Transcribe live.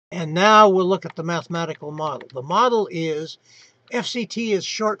And now we'll look at the mathematical model. The model is, FCT is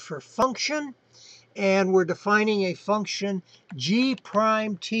short for function, and we're defining a function g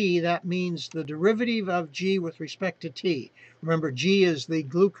prime t. That means the derivative of g with respect to t. Remember, g is the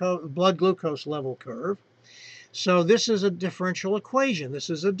blood glucose level curve. So this is a differential equation. This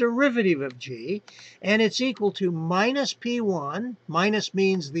is a derivative of g, and it's equal to minus P1. Minus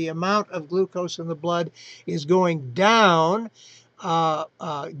means the amount of glucose in the blood is going down,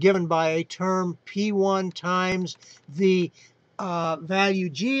 given by a term P1 times the value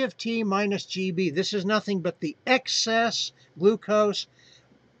g of t minus gb. This is nothing but the excess glucose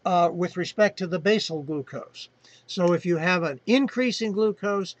with respect to the basal glucose. So if you have an increase in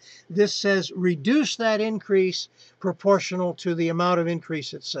glucose, this says reduce that increase proportional to the amount of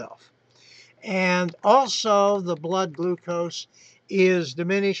increase itself. And also the blood glucose is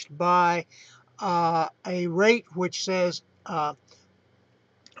diminished by a rate which says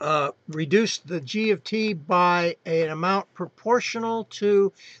reduce the g of t by an amount proportional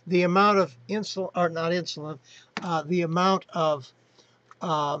to the amount of insulin, or not insulin, the amount of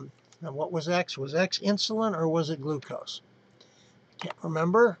now, what was X? Was X insulin or was it glucose? Can't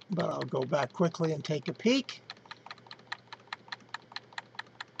remember, but I'll go back quickly and take a peek.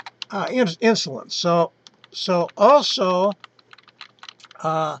 Insulin. So also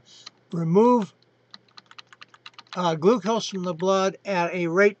remove glucose from the blood at a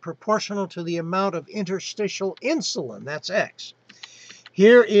rate proportional to the amount of interstitial insulin. That's X.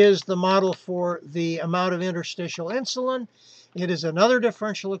 Here is the model for the amount of interstitial insulin. It is another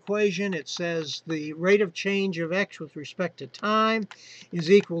differential equation. It says the rate of change of X with respect to time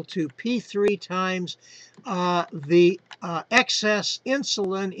is equal to P3 times the excess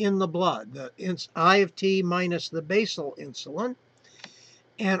insulin in the blood, the I of t minus the basal insulin,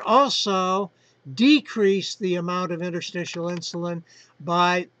 and also decrease the amount of interstitial insulin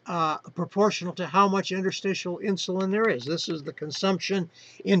by proportional to how much interstitial insulin there is. This is the consumption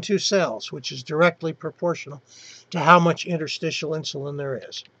into cells, which is directly proportional to how much interstitial insulin there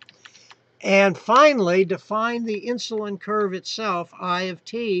is. And finally, define the insulin curve itself, I of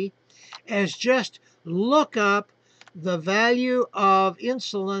t, as just look up the value of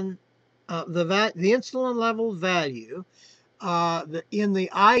insulin, the insulin level value in the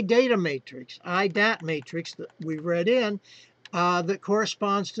IDAT matrix that we read in, that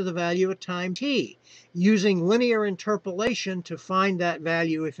corresponds to the value at time t, using linear interpolation to find that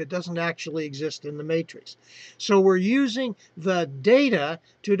value if it doesn't actually exist in the matrix. So we're using the data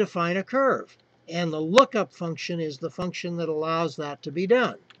to define a curve, and the lookup function is the function that allows that to be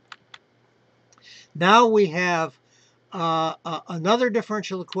done. Now we have another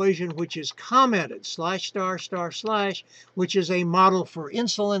differential equation which is commented, /*/, which is a model for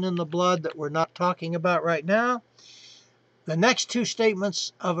insulin in the blood that we're not talking about right now. The next two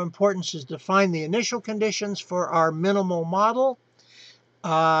statements of importance is define the initial conditions for our minimal model,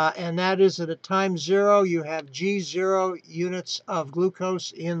 and that is that at time 0 you have G0 units of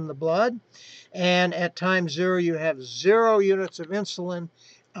glucose in the blood, and at time 0 you have 0 units of insulin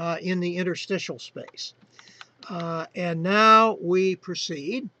in the interstitial space. And now we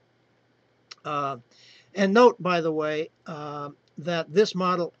proceed. And note, by the way, that this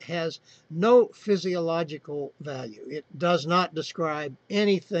model has no physiological value. It does not describe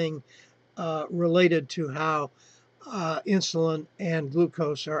anything related to how insulin and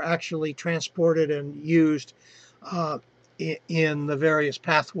glucose are actually transported and used in the various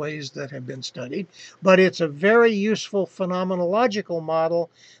pathways that have been studied. But it's a very useful phenomenological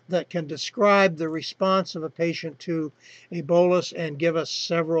model that can describe the response of a patient to a bolus and give us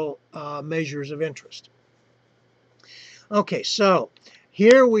several measures of interest. Okay, so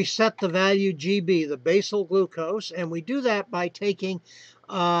here we set the value GB, the basal glucose, and we do that by taking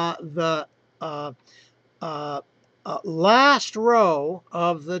the last row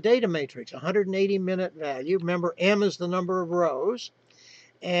of the data matrix, 180-minute value. Remember, M is the number of rows,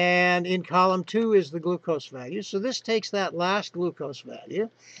 and in column 2 is the glucose value. So this takes that last glucose value.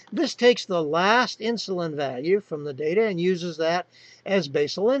 This takes the last insulin value from the data and uses that as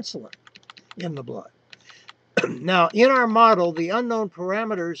basal insulin in the blood. Now, in our model, the unknown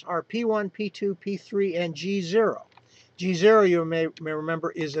parameters are P1, P2, P3, and G0. G0, you may remember,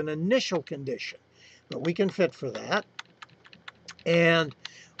 is an initial condition, but we can fit for that. And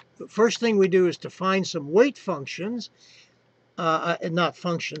the first thing we do is to find some weight functions, not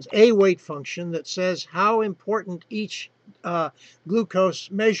functions, a weight function that says how important each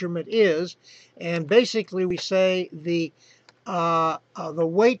glucose measurement is. And basically we say the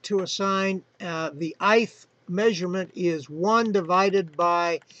weight to assign the ith measurement is 1 divided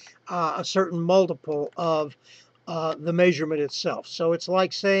by a certain multiple of the measurement itself. So it's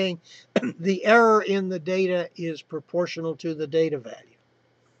like saying the error in the data is proportional to the data value.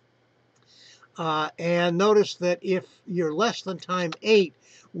 And notice that if you're less than time 8,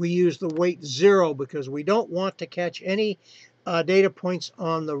 we use the weight 0 because we don't want to catch any data points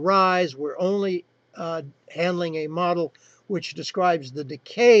on the rise. We're only handling a model which describes the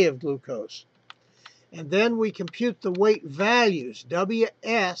decay of glucose. And then we compute the weight values.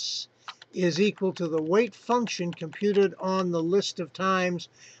 Ws is equal to the weight function computed on the list of times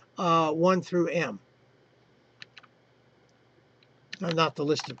 1 through m. Not the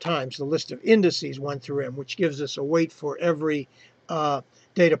list of times, the list of indices 1 through m, which gives us a weight for every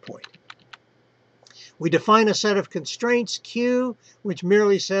data point. We define a set of constraints, Q, which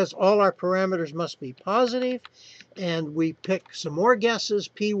merely says all our parameters must be positive. And we pick some more guesses.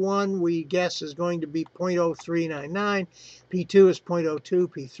 P1 we guess is going to be 0.0399. P2 is 0.02.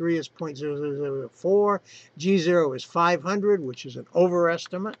 P3 is 0.0004. G0 is 500, which is an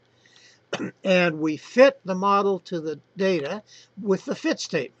overestimate. And we fit the model to the data with the fit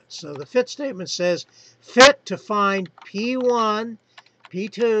statement. So the fit statement says fit to find P1,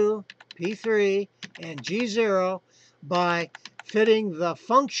 P2, P3, and G0 by fitting the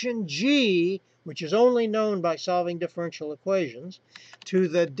function G, which is only known by solving differential equations, to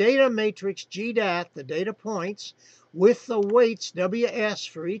the data matrix GDAT, the data points, with the weights WS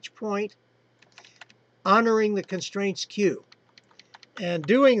for each point, honoring the constraints Q. And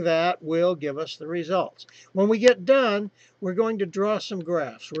doing that will give us the results. When we get done, we're going to draw some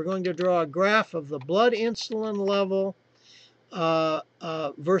graphs. We're going to draw a graph of the blood insulin level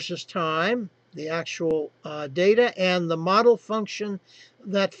versus time, the actual data, and the model function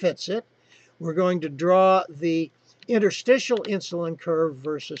that fits it. We're going to draw the interstitial insulin curve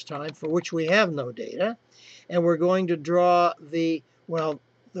versus time, for which we have no data. And we're going to draw the, well,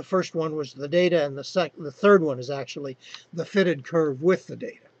 the first one was the data, and the third one is actually the fitted curve with the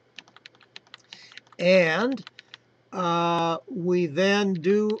data. And we then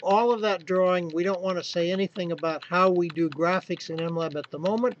do all of that drawing. We don't want to say anything about how we do graphics in MLAB at the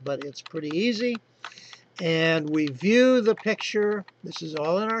moment, but it's pretty easy. And we view the picture. This is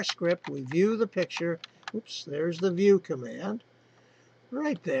all in our script. We view the picture. Oops, there's the view command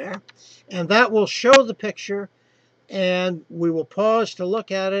right there. And that will show the picture. And we will pause to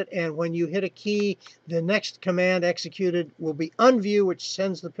look at it, and when you hit a key, the next command executed will be unview, which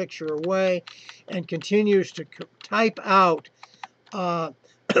sends the picture away and continues to type out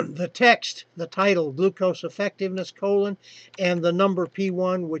the text, the title, glucose effectiveness, and the number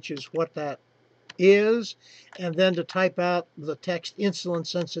P1, which is what that is, and then to type out the text insulin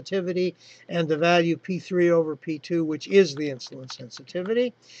sensitivity and the value P3 over P2, which is the insulin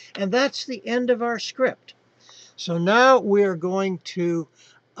sensitivity. And that's the end of our script. So now we're going to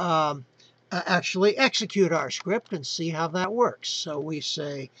actually execute our script and see how that works. So we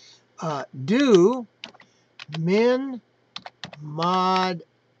say do min mod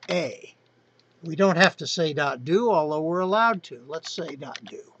A. We don't have to say .do, although we're allowed to. Let's say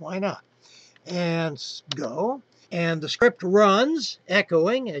 .do. Why not? And go. And the script runs,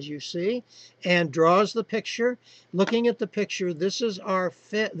 echoing, as you see, and draws the picture. Looking at the picture, this is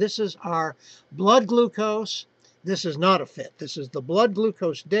our blood glucose. This is not a fit. This is the blood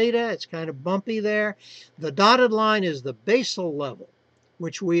glucose data. It's kind of bumpy there. The dotted line is the basal level,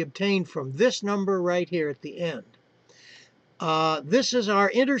 which we obtained from this number right here at the end. This is our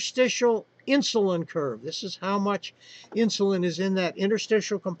interstitial insulin curve. This is how much insulin is in that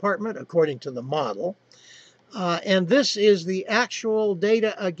interstitial compartment, according to the model. And this is the actual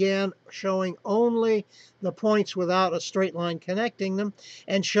data, again, showing only the points without a straight line connecting them,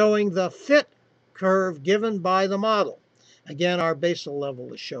 and showing the fit curve given by the model. Again, our basal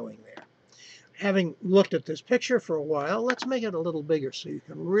level is showing there. Having looked at this picture for a while, let's make it a little bigger so you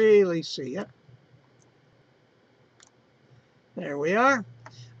can really see it. There we are.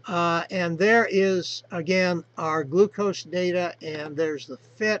 And there is, again, our glucose data, and there's the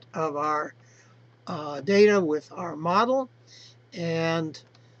fit of our data with our model. And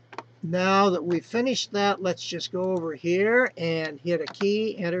now that we've finished that, let's just go over here and hit a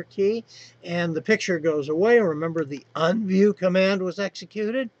key, enter key, and the picture goes away. Remember, the unview command was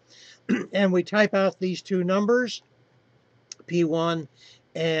executed. And we type out these two numbers, P1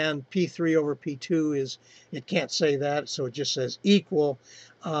 and P3 over P2 is, it can't say that, so it just says equal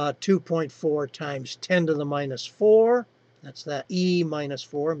 2.4 times 10 to the minus 4. That's that E minus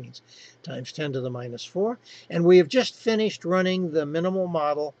 4 means times 10 to the minus 4. And we have just finished running the minimal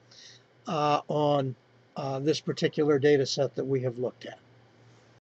model on this particular data set that we have looked at.